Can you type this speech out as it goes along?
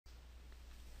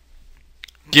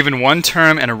Given one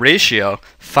term and a ratio,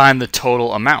 find the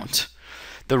total amount.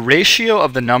 The ratio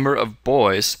of the number of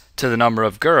boys to the number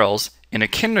of girls in a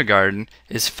kindergarten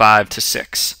is 5 to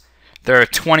 6. There are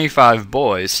 25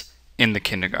 boys in the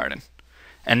kindergarten.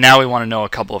 And now we want to know a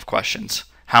couple of questions.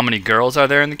 How many girls are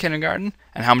there in the kindergarten?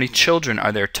 And how many children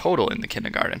are there total in the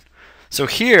kindergarten? So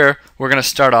here, we're going to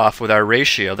start off with our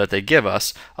ratio that they give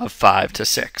us of 5 to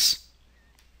 6.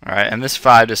 All right, and this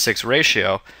 5 to 6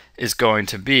 ratio is going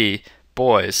to be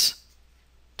boys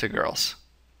to girls.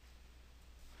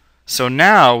 So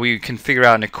now we can figure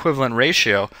out an equivalent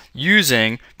ratio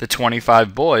using the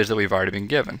 25 boys that we've already been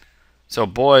given. So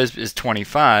boys is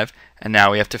 25, and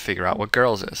now we have to figure out what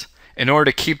girls is. In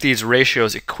order to keep these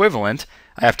ratios equivalent,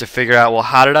 I have to figure out, well,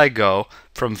 how did I go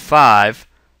from 5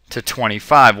 to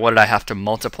 25? What did I have to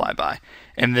multiply by?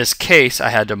 In this case, I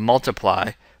had to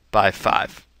multiply by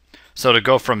 5. So to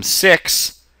go from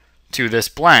 6 to this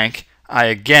blank, I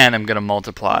again am going to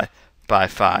multiply by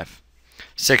 5.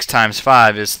 6 times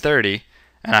 5 is 30,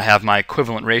 and I have my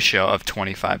equivalent ratio of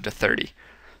 25 to 30.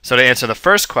 So to answer the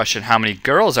first question, how many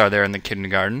girls are there in the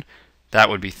kindergarten? That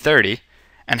would be 30.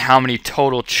 And how many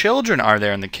total children are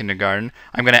there in the kindergarten?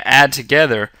 I'm going to add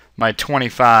together my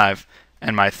 25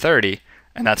 and my 30,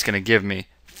 and that's going to give me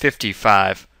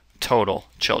 55 total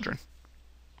children.